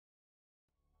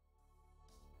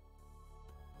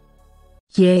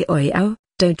Yaoyao,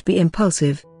 don't be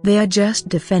impulsive, they are just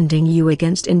defending you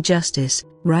against injustice,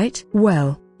 right?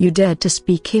 Well, you dared to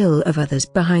speak ill of others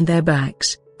behind their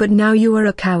backs, but now you are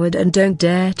a coward and don't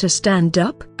dare to stand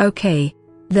up? Okay.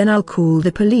 Then I'll call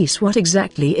the police. What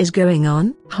exactly is going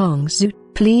on? Hongzu,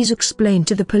 please explain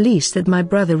to the police that my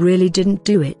brother really didn't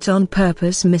do it on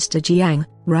purpose. Mr. Jiang,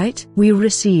 right? We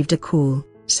received a call.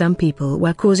 Some people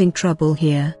were causing trouble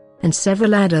here, and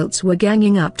several adults were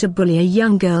ganging up to bully a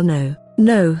young girl.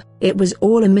 No, it was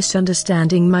all a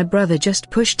misunderstanding. My brother just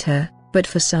pushed her, but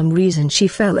for some reason she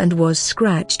fell and was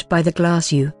scratched by the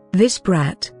glass. This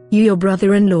brat, your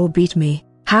brother-in-law beat me.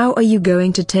 How are you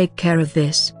going to take care of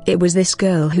this? It was this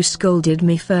girl who scolded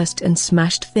me first and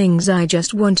smashed things. I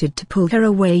just wanted to pull her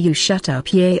away. You shut up.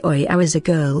 Yaoyao is a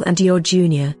girl and you're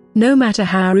junior. No matter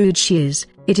how rude she is,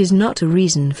 it is not a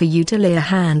reason for you to lay a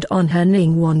hand on her.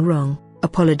 Ningguan wrong.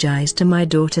 Apologize to my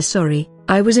daughter. Sorry,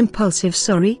 I was impulsive.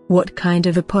 Sorry. What kind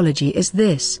of apology is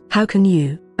this? How can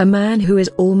you, a man who is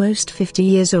almost 50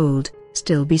 years old,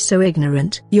 still be so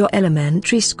ignorant? Your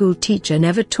elementary school teacher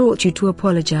never taught you to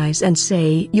apologize and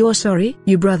say you're sorry?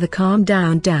 You brother, calm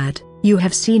down. Dad, you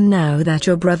have seen now that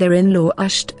your brother-in-law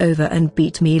ushed over and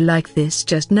beat me like this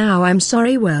just now. I'm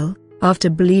sorry. Well,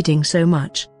 after bleeding so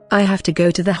much, I have to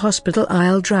go to the hospital.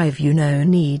 I'll drive you. No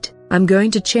need. I'm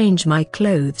going to change my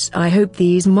clothes. I hope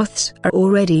these moths are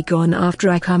already gone after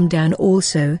I come down.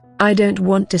 Also, I don't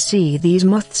want to see these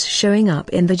moths showing up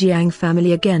in the Jiang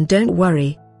family again. Don't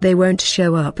worry, they won't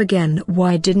show up again.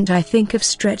 Why didn't I think of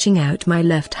stretching out my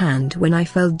left hand when I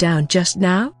fell down just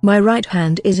now? My right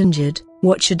hand is injured.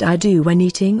 What should I do when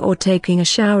eating or taking a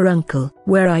shower? Uncle,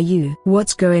 where are you?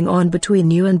 What's going on between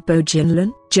you and Bo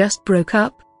Jinlin? Just broke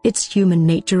up? It's human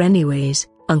nature anyways,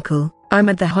 Uncle. I'm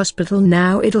at the hospital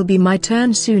now. It'll be my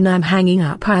turn soon. I'm hanging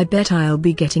up. I bet I'll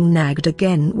be getting nagged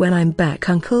again when I'm back.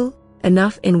 Uncle,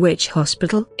 enough. In which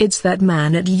hospital? It's that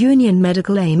man at Union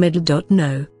Medical Middle.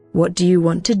 No. What do you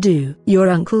want to do? Your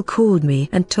uncle called me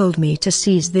and told me to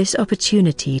seize this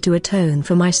opportunity to atone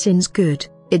for my sins. Good.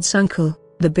 It's Uncle,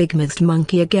 the big-mouthed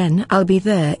monkey again. I'll be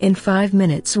there in 5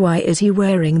 minutes. Why is he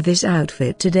wearing this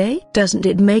outfit today? Doesn't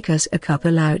it make us a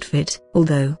couple outfit?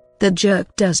 Although, the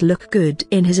jerk does look good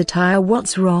in his attire.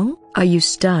 What's wrong? Are you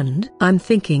stunned? I'm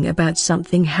thinking about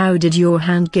something. How did your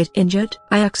hand get injured?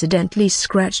 I accidentally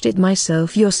scratched it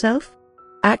myself. Yourself?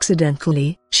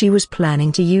 Accidentally. She was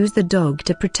planning to use the dog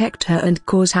to protect her and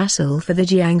cause hassle for the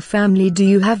Jiang family. Do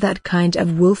you have that kind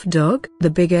of wolf dog? The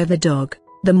bigger the dog,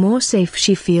 the more safe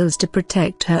she feels to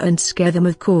protect her and scare them.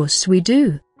 Of course we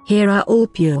do. Here are all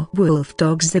pure wolf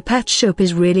dogs. The pet shop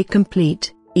is really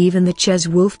complete. Even the Ches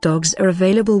wolf dogs are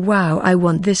available. Wow, I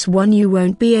want this one. You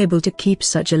won't be able to keep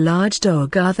such a large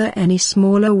dog. Are there any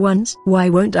smaller ones? Why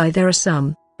won't I? There are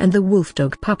some, and the wolf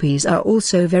dog puppies are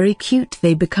also very cute.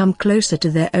 They become closer to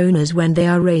their owners when they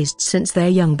are raised since they're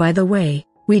young. By the way,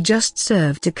 we just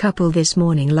served a couple this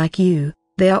morning like you.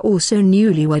 They are also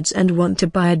newlyweds and want to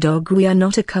buy a dog. We are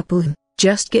not a couple.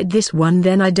 Just get this one.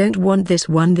 Then I don't want this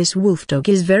one. This wolf dog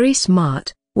is very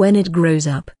smart. When it grows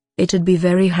up, it'd be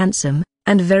very handsome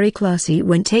and very classy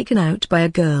when taken out by a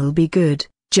girl. Be good.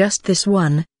 Just this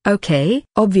one, okay?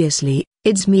 Obviously,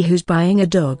 it's me who's buying a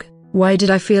dog. Why did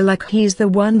I feel like he's the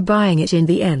one buying it in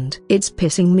the end? It's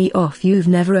pissing me off. You've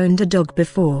never owned a dog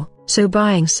before, so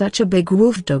buying such a big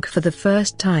wolf dog for the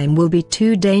first time will be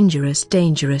too dangerous.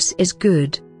 Dangerous is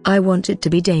good. I want it to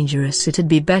be dangerous. It'd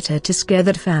be better to scare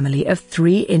that family of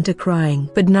 3 into crying.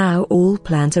 But now all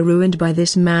plans are ruined by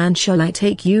this man. Shall I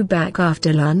take you back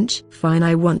after lunch? Fine,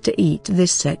 I want to eat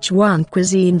this Sichuan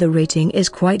cuisine. The rating is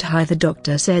quite high. The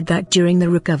doctor said that during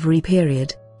the recovery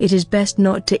period, it is best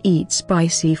not to eat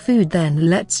spicy food.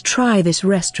 Then let's try this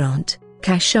restaurant,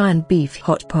 Kashan Beef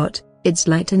Hot Pot. It's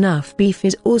light enough. Beef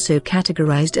is also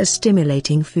categorized as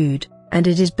stimulating food, and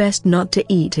it is best not to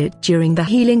eat it during the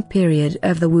healing period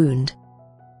of the wound.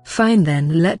 Fine,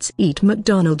 then let's eat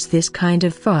McDonald's. This kind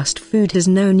of fast food has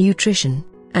no nutrition,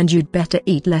 and you'd better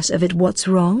eat less of it. What's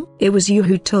wrong? It was you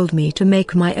who told me to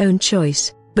make my own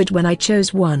choice, but when I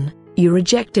chose one, you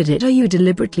rejected it. Are you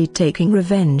deliberately taking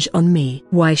revenge on me?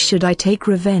 Why should I take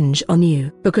revenge on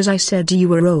you? Because I said you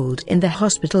were old in the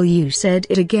hospital. You said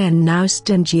it again now.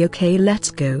 Stingy. Okay,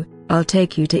 let's go. I'll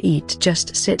take you to eat.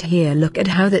 Just sit here. Look at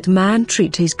how that man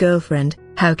treats his girlfriend.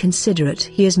 How considerate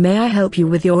he is. May I help you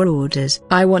with your orders?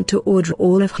 I want to order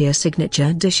all of your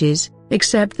signature dishes,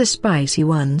 except the spicy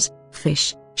ones,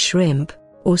 fish, shrimp,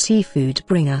 or seafood.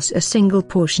 Bring us a single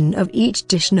portion of each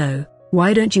dish. No,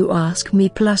 why don't you ask me?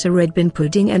 Plus a red bean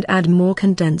pudding and add more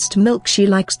condensed milk. She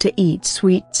likes to eat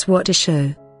sweets. What a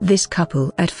show. This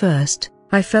couple. At first,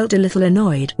 I felt a little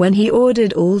annoyed when he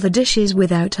ordered all the dishes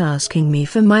without asking me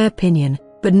for my opinion,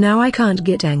 but now I can't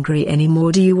get angry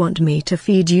anymore. Do you want me to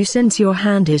feed you since your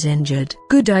hand is injured?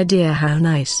 Good idea, how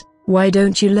nice. Why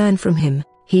don't you learn from him?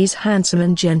 He's handsome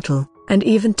and gentle, and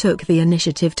even took the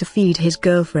initiative to feed his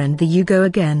girlfriend. There you go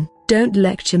again. Don't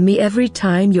lecture me every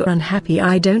time you're unhappy.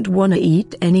 I don't wanna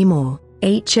eat anymore.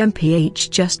 HMPH,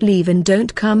 just leave and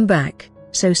don't come back.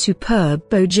 So superb.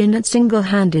 Jinlet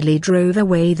single-handedly drove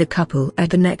away the couple at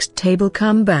the next table.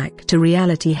 Come back to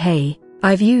reality. Hey,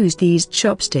 I've used these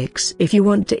chopsticks. If you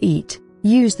want to eat,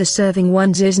 use the serving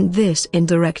ones. Isn't this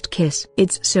indirect kiss?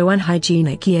 It's so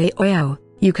unhygienic. Yaoyao,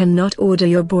 you cannot order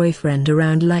your boyfriend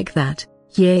around like that.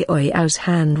 Yaoyao's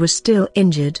hand was still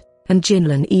injured, and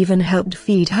Jinlin even helped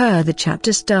feed her. The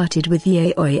chapter started with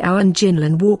Yaoyao and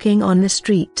Jinlin walking on the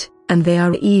street, and they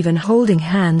are even holding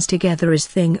hands together. Is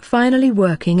thing finally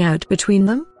working out between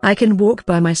them? I can walk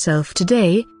by myself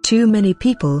today. Too many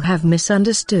people have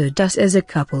misunderstood us as a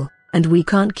couple, and we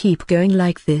can't keep going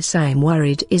like this. I'm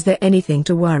worried. Is there anything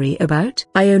to worry about?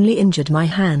 I only injured my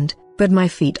hand, but my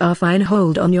feet are fine.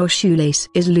 Hold on, your shoelace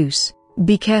is loose.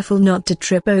 Be careful not to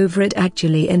trip over it.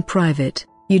 Actually, in private,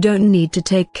 you don't need to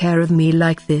take care of me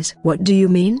like this. What do you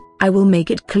mean? I will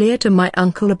make it clear to my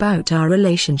uncle about our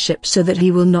relationship so that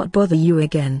he will not bother you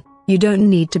again. You don't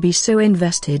need to be so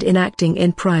invested in acting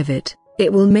in private.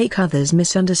 It will make others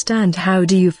misunderstand. How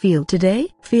do you feel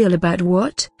today? Feel about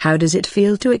what? How does it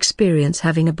feel to experience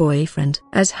having a boyfriend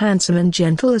as handsome and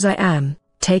gentle as I am,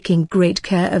 taking great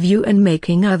care of you and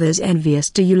making others envious?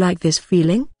 Do you like this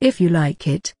feeling? If you like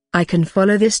it, I can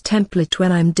follow this template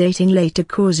when I'm dating later,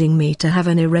 causing me to have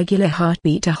an irregular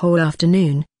heartbeat a whole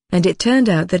afternoon, and it turned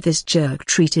out that this jerk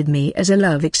treated me as a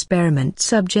love experiment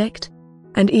subject,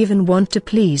 and even want to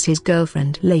please his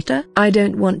girlfriend later. I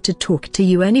don't want to talk to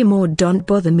you anymore. Don't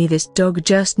bother me. This dog,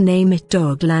 just name it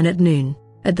Doglan. At noon,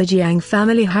 at the Jiang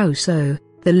family house. Oh,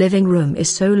 the living room is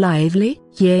so lively.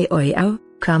 Yaoyao,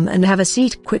 come and have a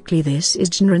seat quickly. This is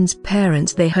Jinren's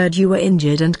parents. They heard you were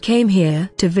injured and came here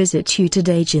to visit you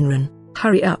today. Jinren,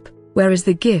 hurry up. Where is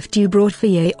the gift you brought for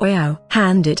Yaoyao?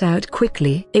 Hand it out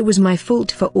quickly. It was my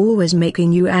fault for always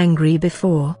making you angry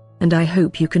before, and I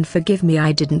hope you can forgive me.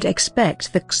 I didn't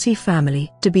expect the Xi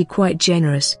family to be quite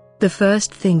generous. The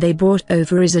first thing they brought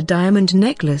over is a diamond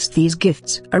necklace. These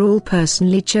gifts are all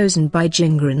personally chosen by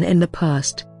Jingren in the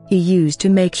past. He used to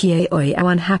make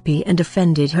Yaoyao unhappy and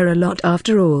offended her a lot.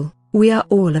 After all, we are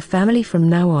all a family from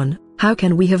now on. How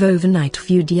can we have overnight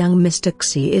feud? Young Mr.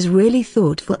 Xi is really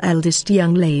thoughtful. Eldest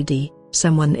young lady,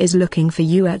 someone is looking for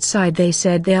you outside. They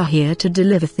said they are here to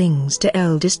deliver things to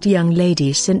eldest young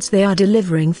lady. Since they are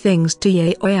delivering things to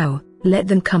Yaoyao, let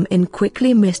them come in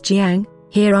quickly. Miss Jiang,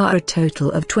 here are a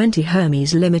total of 20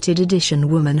 Hermes limited edition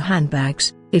woman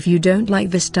handbags. If you don't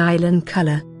like the style and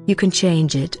color, you can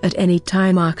change it at any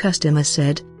time. Our customer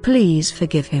said, please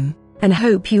forgive him, and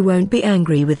hope you won't be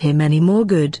angry with him anymore.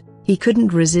 Good. He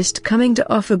couldn't resist coming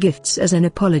to offer gifts as an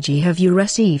apology. Have you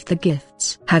received the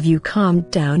gifts? Have you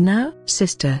calmed down now?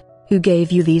 Sister, who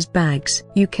gave you these bags?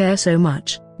 You care so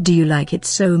much. Do you like it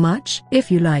so much?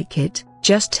 If you like it,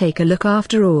 just take a look.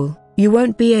 After all, you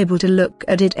won't be able to look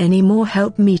at it anymore.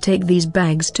 Help me take these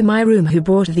bags to my room. Who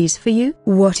bought these for you?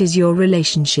 What is your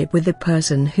relationship with the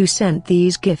person who sent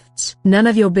these gifts? None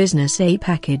of your business. A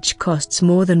package costs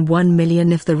more than 1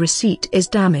 million. If the receipt is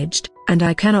damaged, and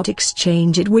I cannot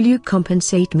exchange it, will you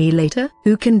compensate me later?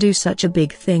 Who can do such a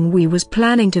big thing? We was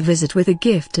planning to visit with a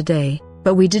gift today,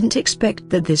 but we didn't expect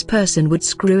that this person would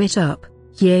screw it up.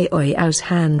 Yaoyao's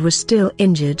hand was still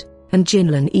injured, and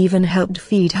Jinlin even helped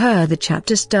feed her. The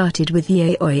chapter started with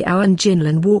Yaoyao and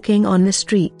Jinlin walking on the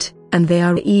street, and they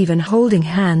are even holding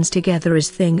hands together. Is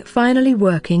thing finally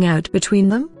working out between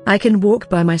them? I can walk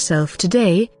by myself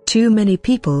today. Too many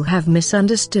people have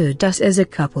misunderstood us as a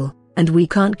couple, and we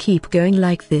can't keep going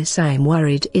like this. I'm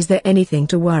worried. Is there anything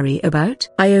to worry about?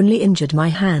 I only injured my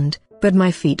hand, but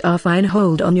my feet are fine.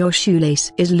 Hold on, your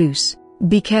shoelace is loose.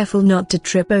 Be careful not to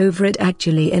trip over it.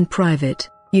 Actually, in private,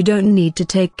 you don't need to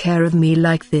take care of me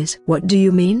like this. What do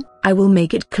you mean? I will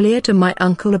make it clear to my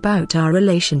uncle about our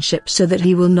relationship so that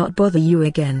he will not bother you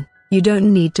again. You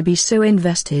don't need to be so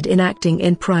invested in acting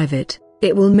in private.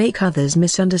 It will make others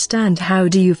misunderstand. How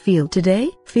do you feel today?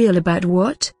 Feel about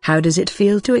what? How does it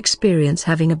feel to experience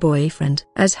having a boyfriend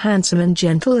as handsome and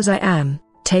gentle as I am,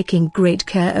 taking great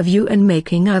care of you and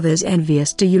making others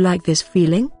envious? Do you like this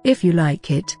feeling? If you like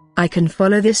it, I can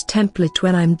follow this template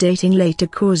when I'm dating later,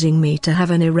 causing me to have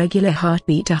an irregular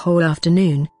heartbeat a whole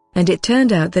afternoon, and it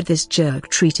turned out that this jerk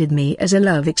treated me as a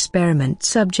love experiment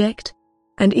subject,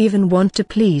 and even want to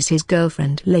please his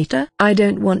girlfriend later. I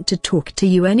don't want to talk to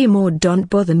you anymore. Don't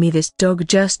bother me. This dog,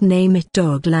 just name it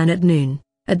Doglan. At noon,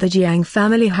 at the Jiang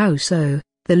family house. Oh,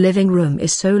 the living room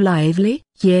is so lively.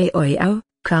 Yaoyao,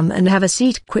 come and have a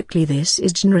seat quickly. This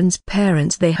is Jinren's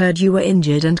parents. They heard you were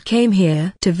injured and came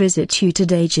here to visit you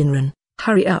today. Jinren,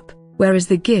 hurry up. Where is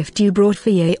the gift you brought for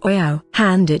Yaoyao?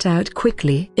 Hand it out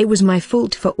quickly. It was my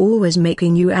fault for always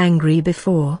making you angry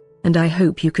before, and I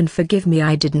hope you can forgive me.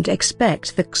 I didn't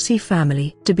expect the Xi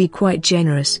family to be quite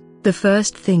generous. The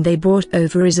first thing they brought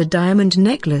over is a diamond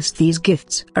necklace. These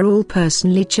gifts are all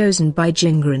personally chosen by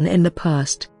Jinren in the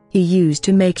past. He used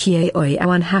to make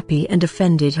Yaoyao unhappy and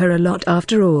offended her a lot.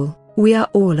 After all, we are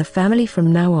all a family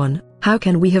from now on. How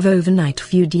can we have overnight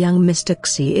feud? Young Mr.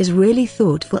 Xi is really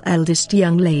thoughtful. Eldest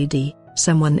young lady,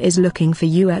 someone is looking for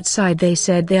you outside. They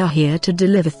said they are here to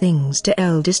deliver things to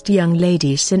eldest young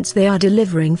lady. Since they are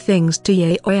delivering things to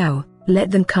Yaoyao, let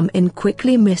them come in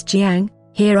quickly. Miss Jiang,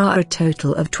 here are a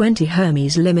total of 20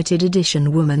 Hermes limited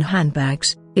edition woman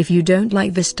handbags. If you don't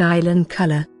like the style and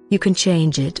color, you can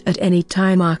change it at any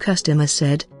time. Our customer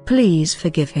said, please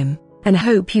forgive him, and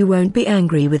hope you won't be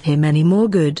angry with him anymore.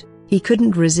 Good. He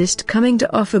couldn't resist coming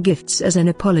to offer gifts as an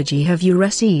apology. Have you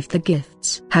received the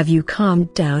gifts? Have you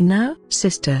calmed down now?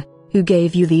 Sister, who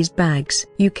gave you these bags?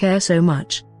 You care so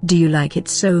much. Do you like it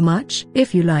so much?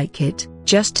 If you like it,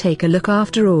 just take a look.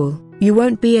 After all, you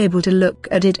won't be able to look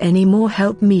at it anymore.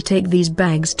 Help me take these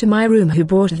bags to my room. Who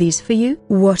bought these for you?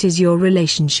 What is your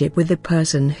relationship with the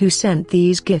person who sent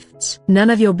these gifts? None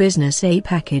of your business. A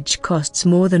package costs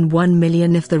more than 1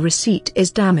 million. If the receipt is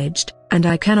damaged, and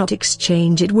I cannot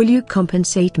exchange it, will you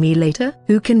compensate me later?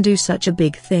 Who can do such a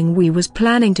big thing? We was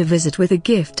planning to visit with a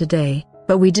gift today,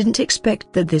 but we didn't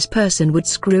expect that this person would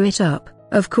screw it up.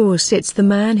 Of course it's the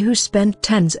man who spent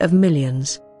tens of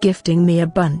millions, gifting me a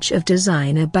bunch of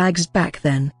designer bags back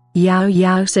then. Yao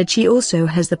Yao said she also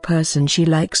has the person she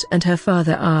likes, and her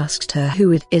father asked her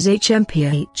who it is.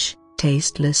 HMPH,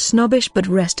 tasteless, snobbish, but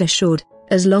rest assured,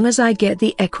 as long as I get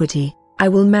the equity, I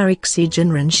will marry Xi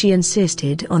Jinren. She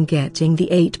insisted on getting the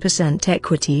 8%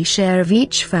 equity share of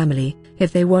each family,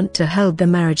 if they want to hold the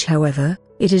marriage. However,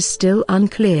 it is still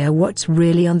unclear what's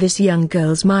really on this young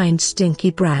girl's mind. Stinky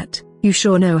brat, you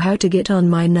sure know how to get on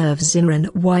my nerves. Jinren,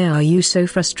 why are you so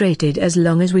frustrated? As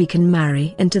long as we can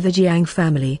marry into the Jiang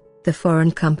family, the foreign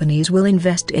companies will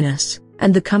invest in us,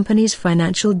 and the company's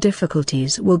financial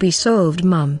difficulties will be solved.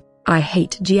 Mum, I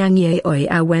hate Jiang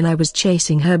Yaoyao. When I was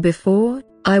chasing her before,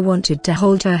 I wanted to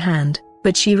hold her hand,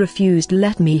 but she refused.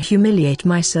 Let me humiliate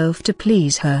myself to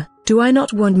please her. Do I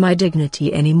not want my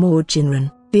dignity anymore?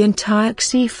 Jinren, the entire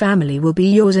Xi family will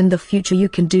be yours in the future. You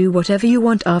can do whatever you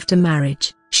want after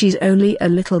marriage. She's only a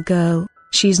little girl,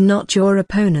 she's not your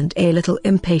opponent. A little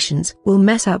impatience will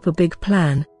mess up a big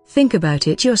plan. Think about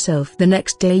it yourself. The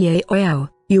next day. Yaoyao,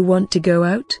 you want to go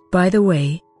out? By the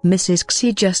way, Mrs.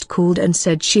 Xi just called and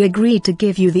said she agreed to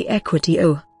give you the equity.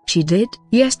 Oh, she did?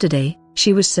 Yesterday,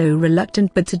 she was so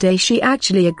reluctant, but today she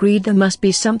actually agreed. There must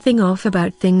be something off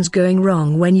about things going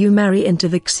wrong when you marry into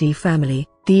the Xi family.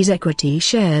 These equity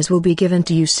shares will be given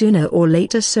to you sooner or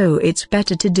later, so it's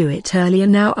better to do it earlier.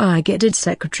 Now I get it.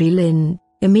 Secretary Lin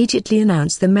immediately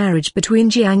announced the marriage between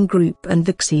Jiang Group and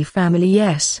the Xi family.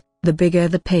 Yes, the bigger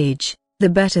the page, the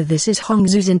better. This is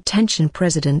Hongzu's intention.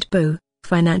 President Bo,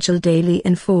 Financial Daily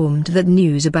informed that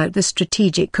news about the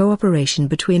strategic cooperation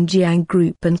between Jiang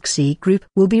Group and Xi Group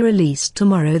will be released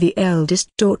tomorrow. The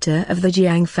eldest daughter of the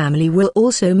Jiang family will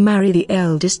also marry the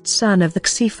eldest son of the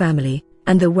Xi family,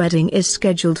 and the wedding is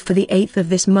scheduled for the 8th of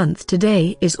this month.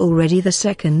 Today is already the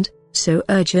 2nd, so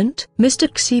urgent. Mr.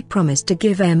 Xi promised to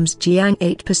give Ms. Jiang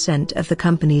 8% of the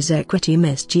company's equity.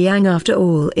 Miss Jiang, after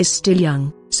all, is still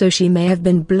young, so she may have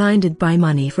been blinded by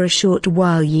money for a short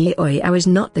while. Yaoyao is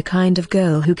not the kind of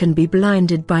girl who can be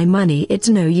blinded by money. It's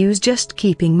no use just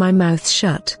keeping my mouth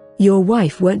shut. Your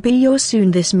wife won't be yours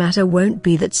soon. This matter won't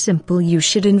be that simple. You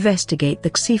should investigate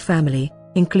the Xi family,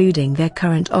 including their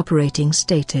current operating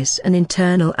status and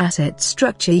internal asset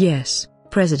structure. Yes,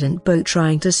 President Bo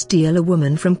trying to steal a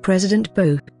woman from President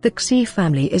Bo. The Xi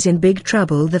family is in big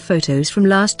trouble. The photos from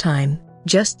last time,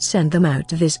 just send them out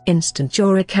this instant.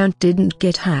 Your account didn't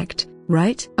get hacked,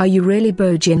 right? Are you really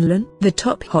Bo Jinren? The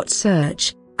top hot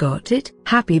search. Got it?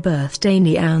 Happy birthday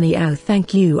Niao Niao.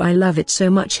 Thank you, I love it so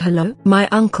much. Hello? My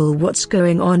uncle, what's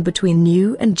going on between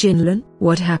you and Jinren?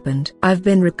 What happened? I've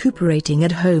been recuperating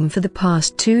at home for the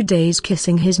past 2 days,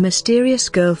 kissing his mysterious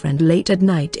girlfriend late at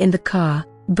night in the car.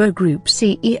 Bo Group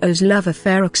CEO's love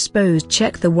affair exposed.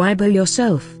 Check the Weibo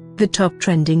yourself. The top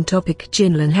trending topic: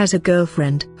 Jinren has a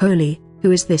girlfriend. Holy,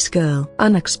 who is this girl?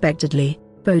 Unexpectedly,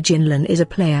 Bo Jinren is a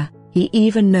player, He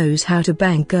even knows how to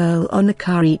bang girl on the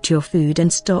car. Eat your food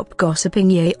and stop gossiping.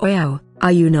 Yaoyao,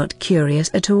 are you not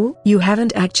curious at all? You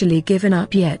haven't actually given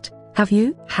up yet, have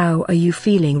you? How are you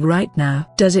feeling right now?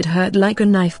 Does it hurt like a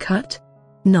knife cut?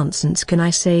 Nonsense. Can I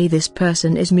say this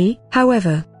person is me?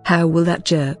 However, how will that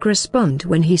jerk respond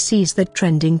when he sees that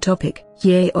trending topic?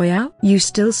 Yaoyao, you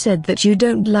still said that you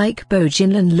don't like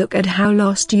Bojinlan. Look at how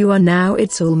lost you are now.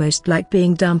 It's almost like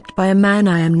being dumped by a man.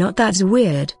 I am not. That's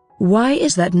weird. Why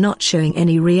is that not showing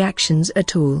any reactions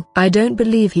at all? I don't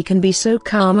believe he can be so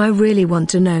calm. I really want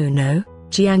to know. No,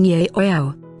 Jiang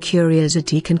Yaoyao,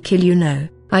 curiosity can kill you. No,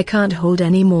 I can't hold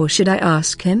any more. Should I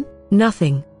ask him?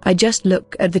 Nothing. I just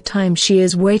look at the time. She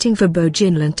is waiting for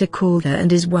Bojinlan to call her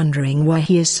and is wondering why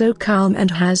he is so calm and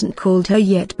hasn't called her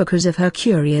yet because of her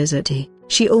curiosity.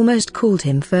 She almost called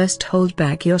him first. Hold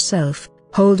back yourself.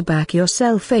 Hold back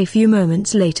yourself. A few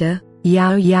moments later,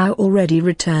 Yao Yao already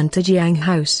returned to Jiang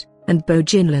house, and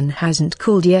Bojinlan hasn't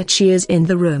called yet. She is in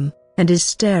the room, and is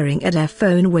staring at her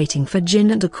phone waiting for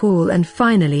Jinlan to call, and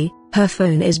finally, her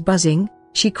phone is buzzing.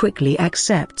 She quickly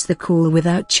accepts the call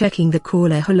without checking the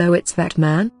caller. Hello, it's that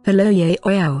man. Hello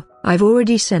Yaoyao, I've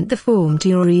already sent the form to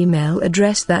your email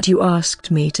address that you asked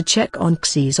me to check on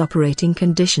Xi's operating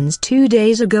conditions 2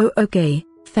 days ago. Okay,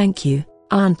 thank you,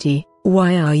 Auntie.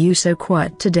 Why are you so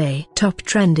quiet today? Top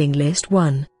trending list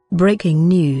 1. Breaking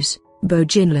news.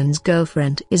 Bojinlan's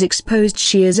girlfriend is exposed.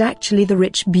 She is actually the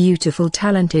rich, beautiful,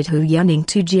 talented Hu Yuning.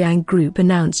 Jiang Group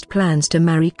announced plans to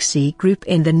marry Xi Group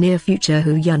in the near future.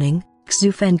 Hu Yuning,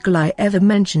 Xu Fenglai. Ever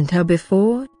mentioned her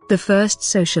before? The first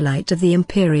socialite of the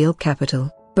imperial capital,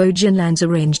 Bojinlan's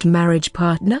arranged marriage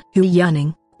partner. Hu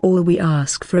Yuning, all we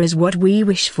ask for is what we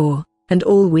wish for, and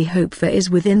all we hope for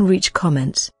is within reach.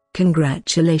 Comments: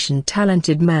 congratulations,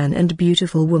 talented man and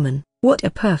beautiful woman. What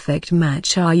a perfect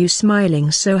match. Are you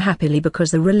smiling so happily because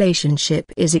the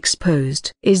relationship is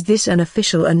exposed? Is this an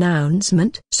official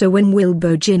announcement? So when will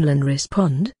Bojinlan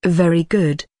respond? Very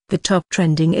good. The top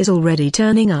trending is already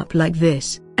turning up like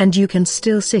this, and you can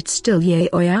still sit still.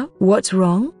 Yaoyao, what's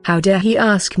wrong? How dare he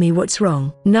ask me what's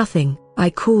wrong? Nothing. I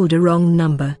called a wrong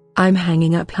number. I'm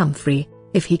hanging up. Humphrey,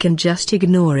 if he can just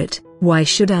ignore it, why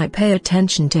should I pay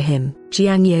attention to him?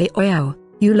 Jiang Yaoyao,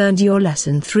 you learned your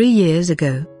lesson 3 years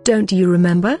ago, don't you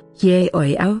remember?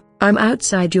 Yaoyao, I'm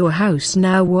outside your house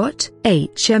now. What?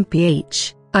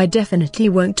 HMPH, I definitely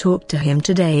won't talk to him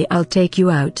today. I'll take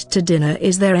you out to dinner.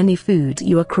 Is there any food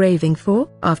you are craving for?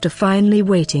 After finally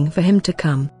waiting for him to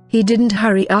come, he didn't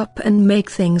hurry up and make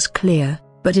things clear,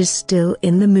 but is still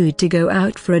in the mood to go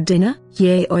out for a dinner.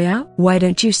 Yaoyao, why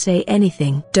don't you say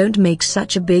anything? Don't make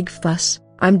such a big fuss.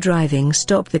 I'm driving.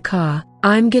 Stop the car.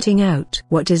 I'm getting out.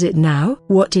 What is it now?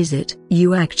 What is it?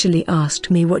 You actually asked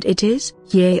me what it is?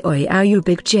 Yaoyao, you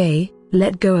big J,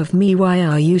 let go of me. Why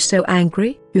are you so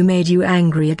angry? Who made you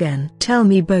angry again? Tell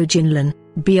me, Bojinlan,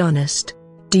 be honest.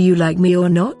 Do you like me or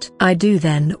not? I do.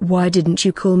 Then why didn't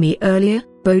you call me earlier?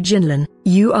 Bojinlan,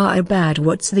 you are a bad.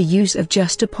 What's the use of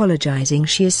just apologizing?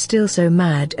 She is still so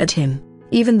mad at him,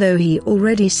 even though he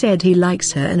already said he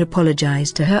likes her and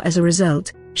apologized to her. As a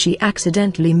result, she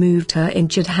accidentally moved her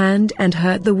injured hand and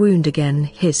hurt the wound again.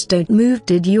 Hiss, don't move.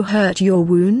 Did you hurt your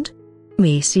wound?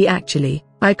 Me see, actually,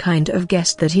 I kind of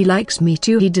guessed that he likes me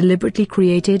too. He deliberately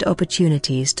created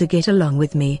opportunities to get along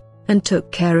with me, and took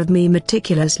care of me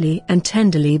meticulously and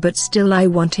tenderly, but still I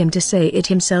want him to say it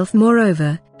himself.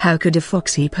 Moreover, how could a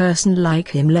foxy person like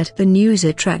him let the news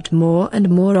attract more and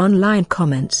more online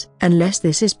comments? Unless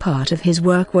this is part of his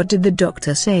work. What did the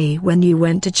doctor say when you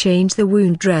went to change the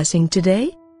wound dressing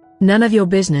today? None of your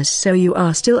business. So you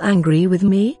are still angry with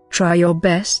me? Try your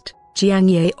best, Jiang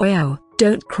Yaoyao.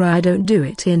 Don't cry. Don't do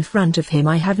it in front of him.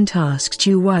 I haven't asked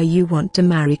you why you want to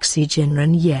marry Xi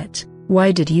Jinran yet.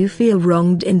 Why did you feel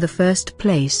wronged in the first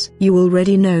place? You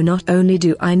already know. Not only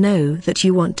do I know that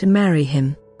you want to marry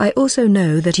him, I also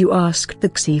know that you asked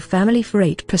the Xi family for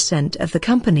 8% of the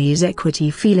company's equity.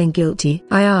 Feeling guilty,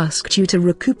 I asked you to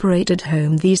recuperate at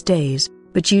home these days,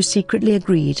 but you secretly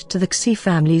agreed to the Xi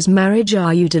family's marriage.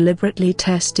 Are you deliberately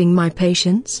testing my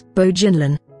patience?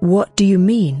 Bojinlan, what do you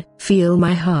mean? Feel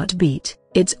my heartbeat.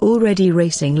 It's already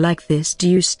racing like this. Do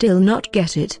you still not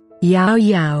get it?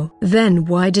 Yaoyao. Then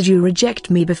why did you reject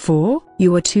me before?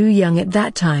 You were too young at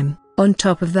that time. On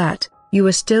top of that, you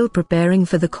were still preparing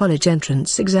for the college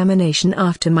entrance examination.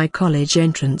 After my college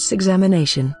entrance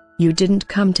examination, you didn't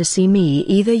come to see me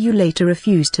either. You later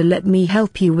refused to let me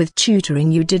help you with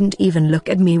tutoring. You didn't even look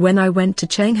at me when I went to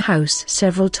Cheng House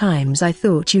several times. I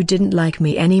thought you didn't like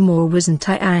me anymore. Wasn't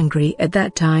I angry at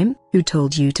that time? Who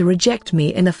told you to reject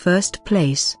me in the first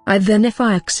place? Then if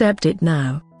I accept it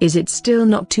now, is it still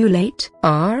not too late?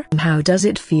 How does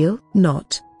it feel?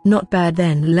 Not. Not bad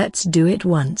then, let's do it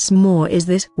once more. Is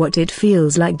this what it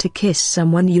feels like to kiss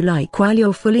someone you like while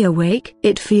you're fully awake?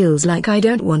 It feels like I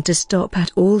don't want to stop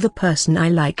at all. The person I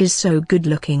like is so good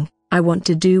looking. I want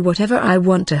to do whatever I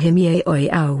want to him.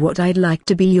 Ow, what I'd like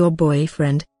to be your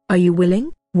boyfriend. Are you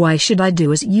willing? Why should I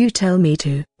do as you tell me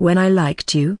to? When I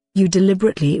liked you, you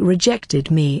deliberately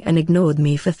rejected me and ignored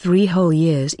me for 3 whole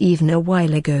years. Even a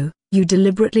while ago, you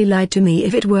deliberately lied to me.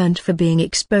 If it weren't for being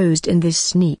exposed in this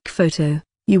sneak photo,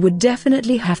 you would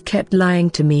definitely have kept lying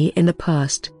to me in the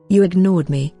past. You ignored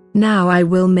me. Now I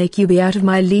will make you be out of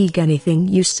my league. Anything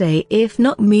you say. If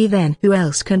not me, then who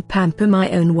else can pamper my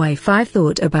own wife? I've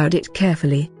thought about it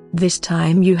carefully. This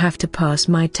time you have to pass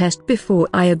my test before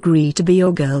I agree to be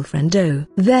your girlfriend. Oh,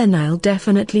 then I'll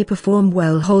definitely perform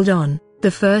well. Hold on.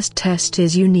 The first test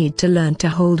is you need to learn to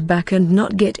hold back and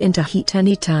not get into heat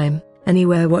anytime,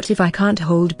 anywhere. What if I can't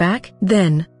hold back?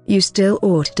 Then, you still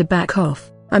ought to back off.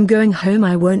 I'm going home.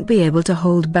 I won't be able to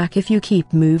hold back if you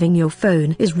keep moving. Your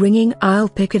phone is ringing. I'll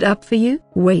pick it up for you.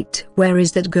 Wait, where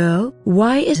is that girl?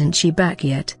 Why isn't she back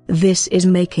yet? This is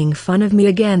making fun of me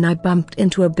again. I bumped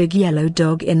into a big yellow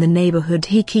dog in the neighborhood.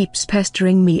 He keeps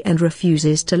pestering me and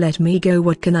refuses to let me go.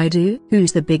 What can I do?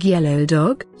 Who's the big yellow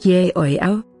dog?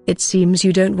 Ow. It seems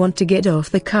you don't want to get off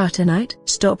the car tonight.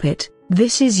 Stop it.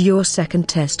 This is your second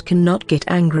test. Cannot get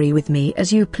angry with me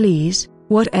as you please.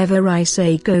 Whatever I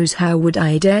say goes. How would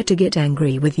I dare to get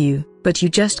angry with you? But you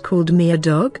just called me a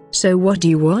dog. So what do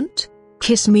you want?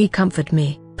 Kiss me, comfort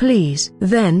me, please.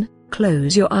 Then,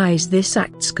 close your eyes. This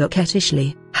acts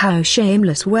coquettishly. How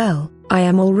shameless. Well, I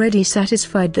am already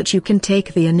satisfied that you can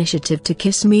take the initiative to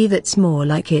kiss me. That's more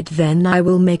like it. Then I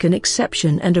will make an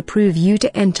exception and approve you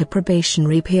to enter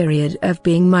probationary period of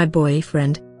being my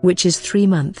boyfriend, which is 3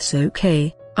 months.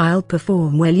 Okay, I'll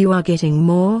perform well. You are getting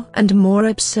more and more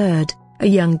absurd. A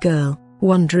young girl,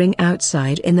 wandering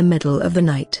outside in the middle of the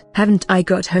night. Haven't I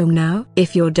got home now?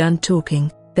 If you're done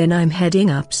talking, then I'm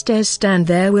heading upstairs. Stand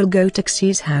there. We'll go to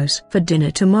Xi's house for dinner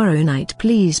tomorrow night.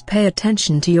 Please pay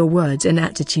attention to your words and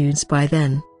attitudes by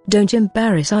then. Don't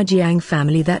embarrass our Jiang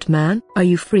family. That man. Are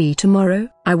you free tomorrow?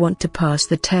 I want to pass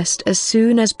the test as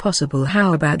soon as possible.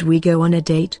 How about we go on a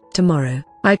date tomorrow?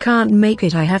 I can't make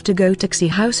it. I have to go to Xi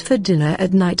house for dinner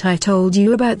at night. I told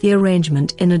you about the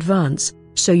arrangement in advance,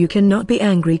 so you cannot be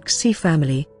angry. Xi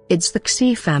family, it's the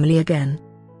Xi family again.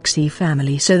 Xi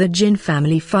family. So the Jin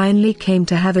family finally came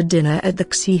to have a dinner at the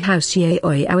Xi house.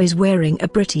 Yaoyao is wearing a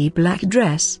pretty black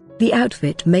dress. The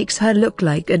outfit makes her look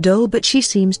like a doll, but she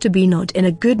seems to be not in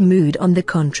a good mood. On the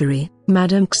contrary,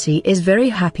 Madame Xi is very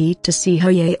happy to see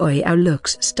her. Yaoyao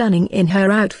looks stunning in her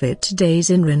outfit today.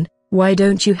 Zinran, why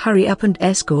don't you hurry up and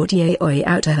escort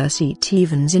Yaoyao to her seat?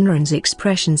 Even Zinran's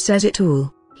expression says it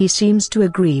all. He seems to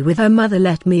agree with her mother.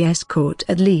 Let me escort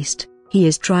at least. He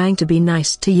is trying to be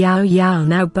nice to Yao Yao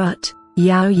now, but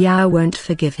Yao Yao won't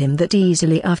forgive him that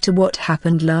easily after what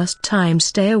happened last time.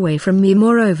 Stay away from me.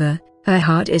 Moreover, her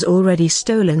heart is already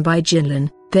stolen by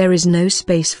Jinlan. There is no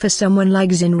space for someone like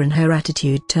Zinran. Her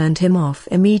attitude turned him off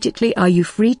immediately. Are you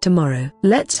free tomorrow?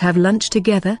 Let's have lunch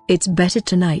together. It's better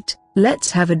tonight.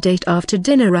 Let's have a date after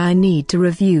dinner. I need to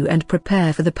review and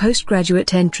prepare for the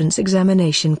postgraduate entrance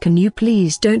examination. Can you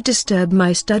please don't disturb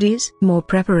my studies? More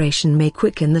preparation may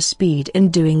quicken the speed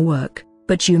in doing work,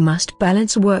 but you must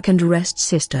balance work and rest.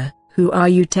 Sister, who are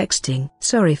you texting?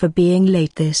 Sorry for being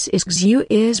late. This is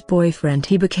Xue's boyfriend.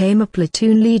 He became a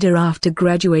platoon leader after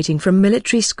graduating from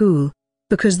military school.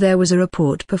 Because there was a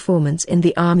report performance in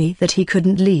the army that he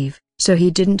couldn't leave, so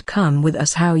he didn't come with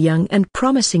us. How young and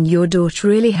promising. Your daughter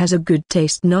really has a good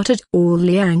taste. Not at all.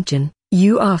 Liangchen,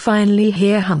 you are finally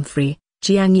here. Humphrey,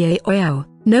 Jiang Yaoyao,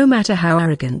 no matter how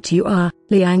arrogant you are,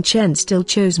 Liang Chen still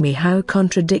chose me. How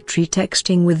contradictory.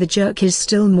 Texting with the jerk is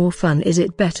still more fun. Is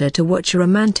it better to watch a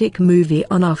romantic movie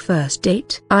on our first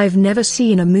date? I've never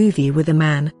seen a movie with a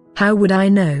man. How would I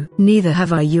know? Neither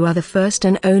have I. You are the first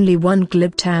and only one.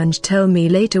 Glibtange, tell me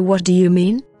later. What do you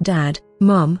mean? Dad,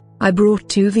 Mom, I brought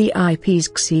 2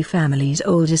 VIPs. Xi family's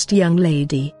oldest young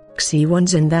lady, Xi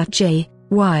Wan's and that Jay.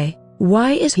 Why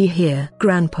is he here?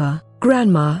 Grandpa,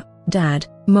 Grandma, Dad,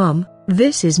 Mom,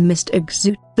 this is Mr.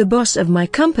 Xu, the boss of my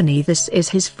company. This is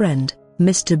his friend,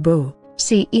 Mr. Bo,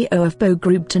 CEO of Bo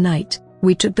Group. Tonight,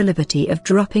 we took the liberty of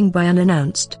dropping by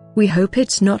unannounced. We hope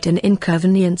it's not an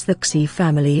inconvenience. The Xi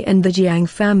family and the Jiang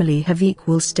family have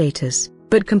equal status,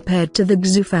 but compared to the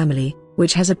Xu family,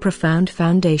 which has a profound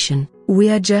foundation, we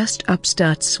are just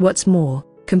upstarts. What's more,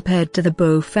 compared to the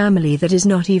Bo family, that is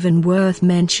not even worth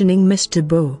mentioning. Mr.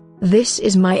 Bo, this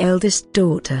is my eldest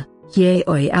daughter,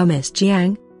 Yaoyao. Miss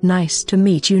Jiang, nice to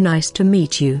meet you. Nice to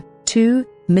meet you, too,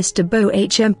 Mr. Bo.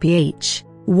 HMPH,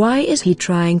 Why is he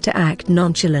trying to act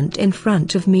nonchalant in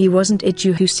front of me? Wasn't it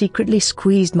you who secretly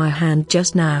squeezed my hand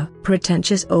just now?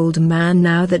 Pretentious old man,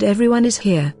 now that everyone is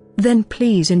here, then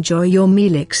please enjoy your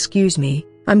meal. Excuse me,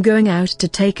 I'm going out to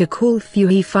take a call. Phew,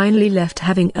 he finally left.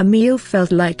 Having a meal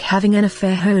felt like having an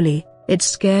affair. Holy, it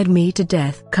scared me to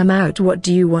death. Come out. What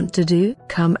do you want to do?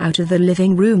 Come out of the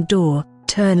living room door,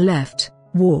 turn left,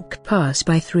 walk past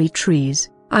by 3 trees.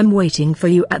 I'm waiting for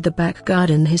you at the back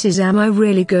garden. Hisses, am I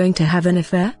really going to have an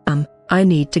affair? I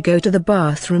need to go to the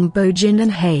bathroom. Bojin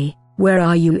and hey, where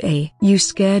are you? You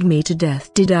scared me to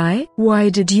death. Did I? Why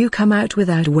did you come out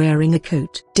without wearing a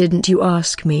coat? Didn't you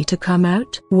ask me to come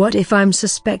out? What if I'm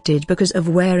suspected because of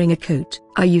wearing a coat?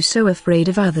 Are you so afraid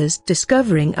of others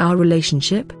discovering our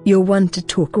relationship? You're one to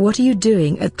talk. What are you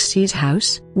doing at Xi's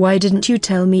house? Why didn't you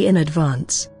tell me in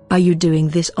advance? Are you doing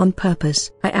this on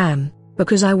purpose? I am.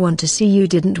 Because I want to see you.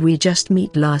 Didn't we just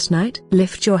meet last night?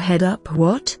 Lift your head up.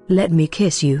 What? Let me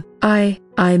kiss you.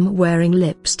 I'm wearing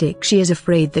lipstick. She is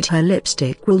afraid that her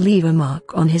lipstick will leave a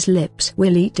mark on his lips.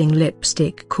 Will eating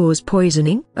lipstick cause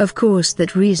poisoning? Of course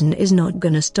that reason is not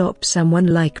gonna stop someone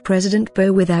like President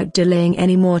Bo. Without delaying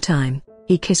any more time,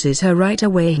 he kisses her right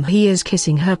away. He is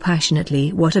kissing her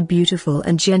passionately. What a beautiful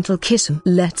and gentle kiss.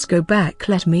 Let's go back.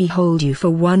 Let me hold you for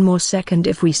one more second.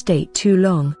 If we stay too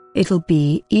long, it'll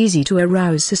be easy to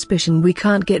arouse suspicion. We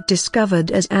can't get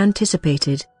discovered as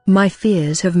anticipated. My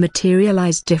fears have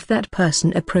materialized. If that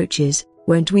person approaches,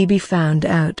 won't we be found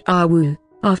out? Woo.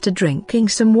 After drinking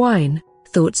some wine,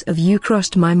 thoughts of you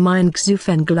crossed my mind.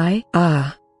 Xufenglai.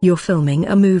 You're filming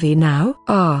a movie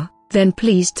now? Then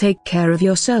please take care of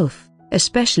yourself,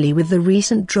 especially with the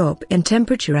recent drop in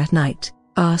temperature at night.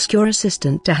 Ask your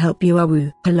assistant to help you.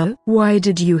 Woo. Hello? Why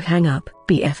did you hang up?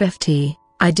 BFFT.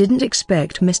 I didn't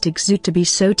expect Mr. Xu to be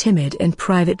so timid in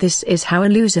private. This is how a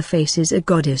loser faces a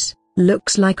goddess.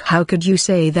 Looks like. How could you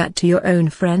say that to your own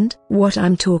friend? What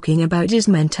I'm talking about is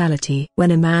mentality.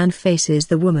 When a man faces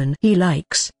the woman he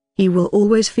likes, he will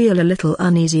always feel a little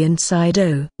uneasy inside.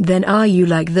 Oh, then are you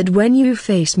like that when you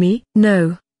face me?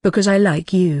 No, because I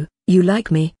like you, you like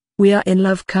me, we are in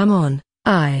love. Come on.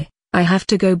 I have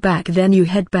to go back. Then you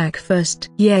head back first.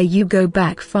 Yeah, you go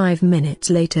back 5 minutes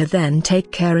later. Then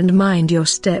take care and mind your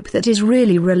step. That is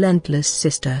really relentless,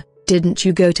 sister. Didn't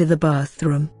you go to the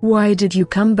bathroom? Why did you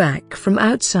come back from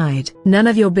outside? None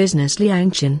of your business.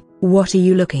 Liangchen, what are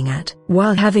you looking at?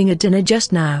 While having a dinner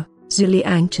just now,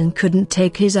 Liangchen couldn't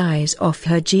take his eyes off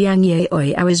her. Jiang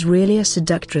Yaoi is really a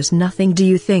seductress. Nothing. Do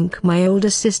you think my older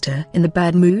sister in the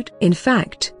bad mood? In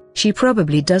fact, she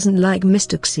probably doesn't like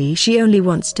Mr. Xi. She only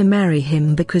wants to marry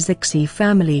him because the Xi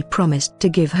family promised to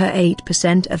give her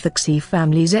 8% of the Xi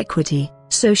family's equity.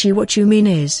 So what you mean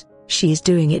is, she's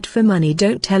doing it for money.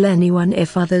 Don't tell anyone.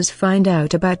 If others find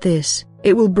out about this,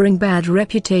 it will bring bad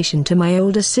reputation to my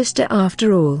older sister.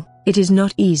 After all, it is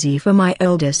not easy for my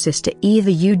older sister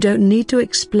either. You don't need to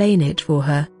explain it for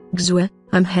her. Xue,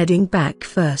 I'm heading back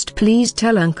first. Please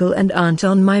tell uncle and aunt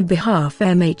on my behalf.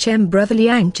 Brother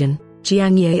Liangchen,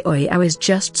 Jiang Yaoi is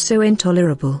just so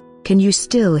intolerable. Can you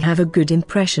still have a good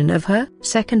impression of her?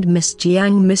 Second Miss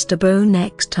Jiang. Mr. Bo,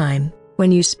 next time,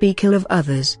 when you speak ill of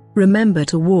others, remember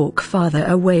to walk farther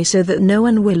away so that no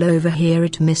one will overhear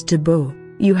it. Mr. Bo,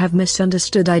 you have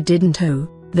misunderstood. I didn't. Oh,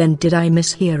 then did I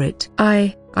mishear it?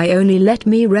 I only let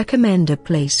me recommend a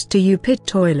place to you. Pit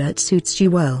toilet suits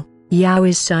you well. Yao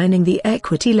is signing the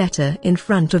equity letter in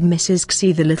front of Mrs.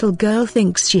 Xi. The little girl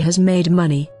thinks she has made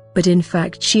money, but in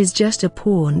fact she's just a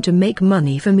pawn to make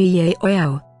money for me.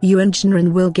 Yao, you and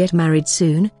Jinren will get married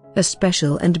soon. A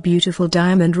special and beautiful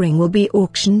diamond ring will be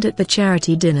auctioned at the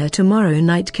charity dinner tomorrow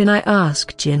night. Can I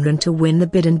ask Jinren to win the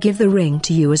bid and give the ring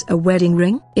to you as a wedding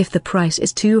ring? If the price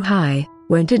is too high,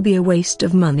 won't it be a waste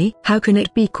of money? How can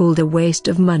it be called a waste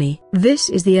of money? This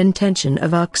is the intention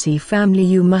of our Xi family.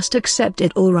 You must accept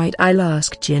it. Alright, I'll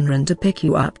ask Jinren to pick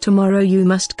you up tomorrow. You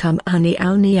must come.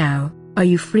 Niao. Are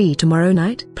you free tomorrow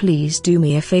night? Please do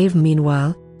me a favor.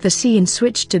 Meanwhile, the scene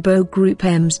switched to Bo Group.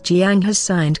 Ms. Jiang has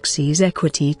signed Xi's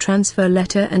equity transfer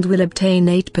letter and will obtain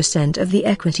 8% of the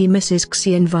equity. Mrs.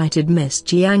 Xi invited Miss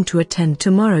Jiang to attend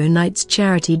tomorrow night's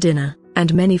charity dinner,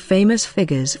 and many famous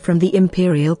figures from the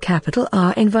imperial capital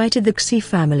are invited. The Xi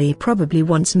family probably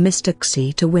wants Mr.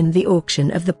 Xi to win the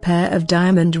auction of the pair of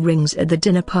diamond rings at the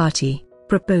dinner party,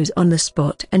 propose on the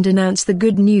spot and announce the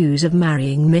good news of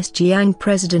marrying Miss Jiang.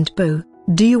 President Bo,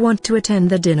 do you want to attend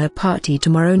the dinner party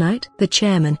tomorrow night? The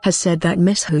chairman has said that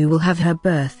Miss Hu will have her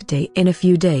birthday in a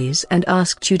few days and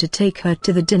asked you to take her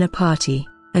to the dinner party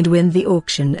and win the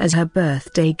auction as her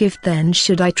birthday gift. Then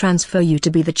should I transfer you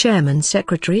to be the chairman's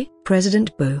secretary?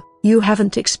 President Bo, you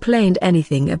haven't explained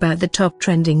anything about the top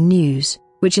trending news.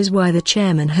 which is why the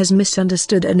chairman has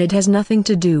misunderstood and it has nothing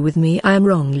to do with me. I am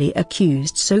wrongly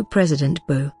accused. So President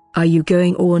Bo, are you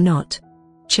going or not?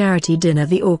 Charity dinner.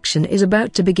 The auction is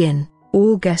about to begin.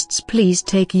 All guests please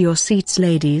take your seats.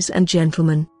 Ladies and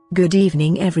gentlemen, good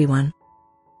evening everyone.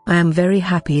 I am very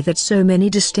happy that so many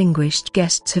distinguished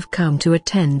guests have come to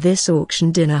attend this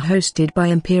auction dinner hosted by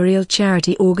Imperial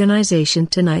Charity Organization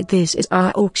tonight. This is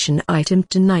our auction item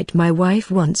tonight. My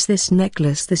wife wants this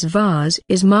necklace. This vase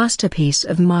is masterpiece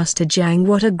of Master Jiang.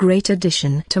 What a great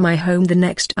addition to my home. The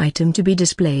next item to be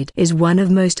displayed is one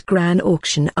of most grand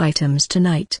auction items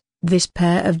tonight. This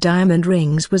pair of diamond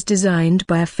rings was designed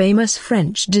by a famous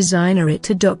French designer. It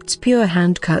adopts pure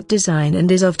hand-cut design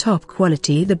and is of top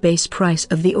quality. The base price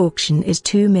of the auction is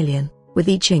 2 million, with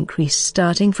each increase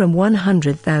starting from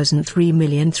 100,000, 3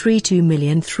 million, 3, 2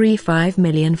 million, 3, 5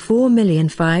 million, 4 million,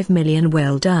 5 million.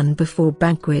 Well done. Before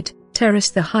banquet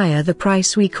terrace. The higher the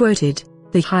price we quoted,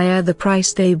 the higher the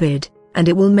price they bid, and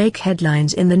it will make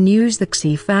headlines in the news. The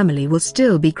Xi family will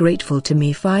still be grateful to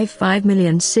me. 5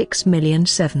 million, 6 million,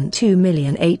 7, 2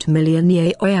 million, 8 million.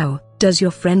 Yao, does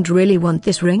your friend really want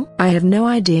this ring? I have no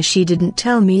idea. She didn't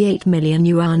tell me. 8 million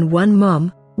yuan. 1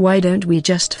 Mom, why don't we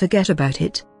just forget about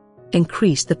it?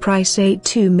 Increase the price. 8,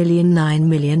 2 million, 9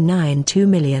 million, 9, 2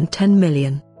 million, 10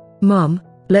 million. Mom,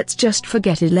 let's just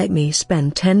forget it. Let me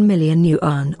spend 10 million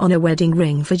yuan on a wedding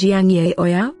ring for Jiang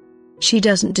Yao. She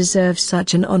doesn't deserve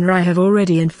such an honor. I have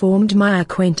already informed my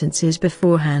acquaintances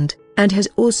beforehand, and has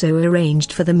also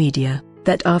arranged for the media,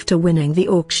 that after winning the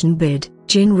auction bid,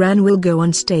 Jin Ran will go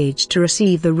on stage to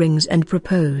receive the rings and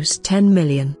propose 10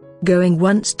 million, going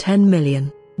once 10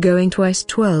 million, going twice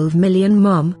 12 million.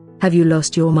 Mom, have you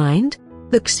lost your mind?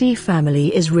 The Xi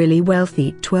family is really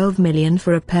wealthy. 12 million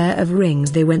for a pair of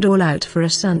rings. They went all out for a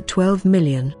son. 12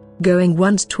 million, going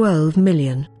once 12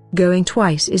 million. Going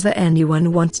twice. Is there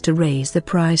anyone wants to raise the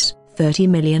price? 30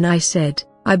 million. I said,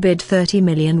 I bid 30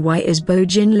 million. Why is Bo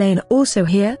Jin Lane also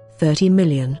here? 30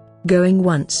 million. Going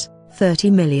once, 30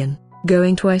 million.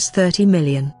 Going twice. 30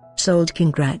 million. Sold.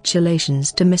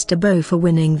 Congratulations to Mr. Bo for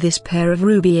winning this pair of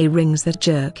ruby rings. That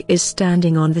jerk is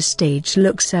standing on the stage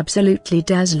looks absolutely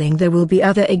dazzling. There will be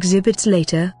other exhibits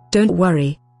later, don't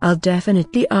worry, I'll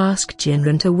definitely ask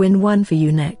Jinran to win one for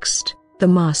you next. The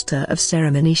master of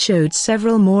ceremony showed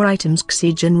several more items.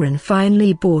 Xi Jinran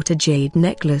finally bought a jade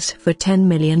necklace for 10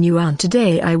 million yuan.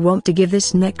 Today I want to give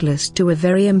this necklace to a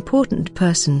very important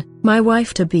person, my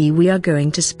wife-to-be. We are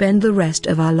going to spend the rest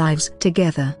of our lives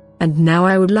together, and now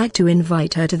I would like to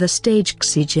invite her to the stage.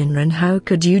 Xi Jinran, how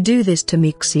could you do this to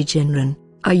me? Xi Jinran,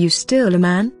 are you still a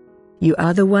man? You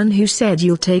are the one who said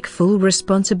you'll take full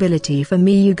responsibility for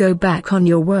me. You go back on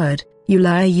your word, you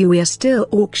lie. You are still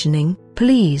auctioning.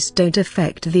 Please don't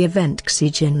affect the event. Xi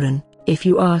Jinran, if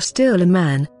you are still a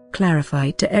man,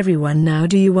 clarify to everyone now.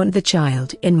 Do you want the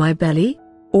child in my belly?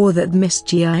 Or that Miss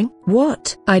Jiang?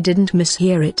 What? I didn't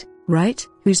mishear it, right?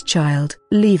 Whose child?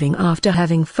 Leaving after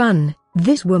having fun.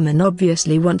 This woman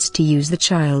obviously wants to use the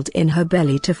child in her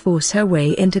belly to force her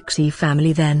way into Xi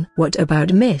family. Then what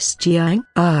about Miss Jiang?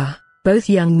 Ah, both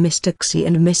young Mr. Xi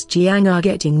and Miss Jiang are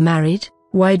getting married.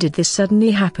 Why did this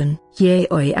suddenly happen?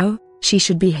 Yao, she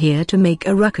should be here to make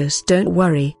a ruckus. Don't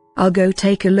worry, I'll go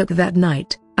take a look. That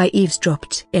night, I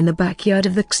eavesdropped in the backyard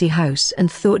of the Xi house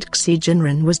and thought Xi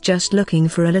Jinran was just looking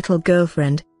for a little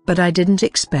girlfriend, but I didn't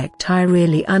expect. I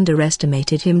really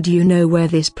underestimated him. Do you know where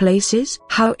this place is?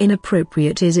 How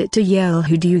inappropriate is it to yell?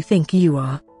 Who do you think you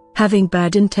are? Having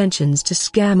bad intentions to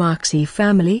scam our Xi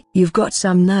family? You've got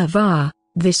some nerve.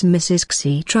 This Mrs.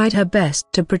 Xi tried her best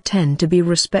to pretend to be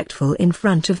respectful in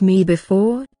front of me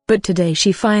before, but today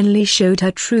she finally showed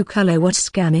her true color. What's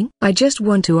scamming? I just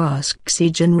want to ask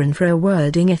Xi Jinran for a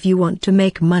wording. If you want to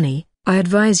make money, I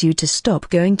advise you to stop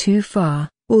going too far.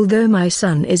 Although my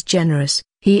son is generous,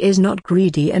 he is not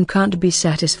greedy and can't be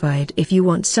satisfied. If you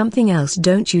want something else,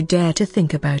 don't you dare to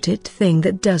think about it. Thing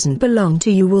that doesn't belong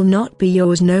to you will not be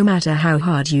yours no matter how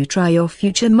hard you try. Your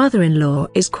future mother-in-law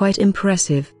is quite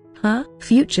impressive. Huh?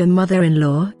 Future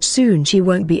mother-in-law? Soon she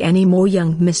won't be any more.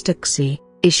 Young Mr. Xi,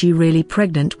 is she really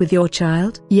pregnant with your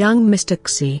child? Young Mr.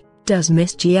 Xi, does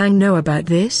Miss Jiang know about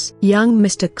this? Young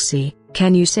Mr. Xi,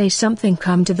 can you say something?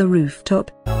 Come to the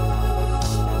rooftop.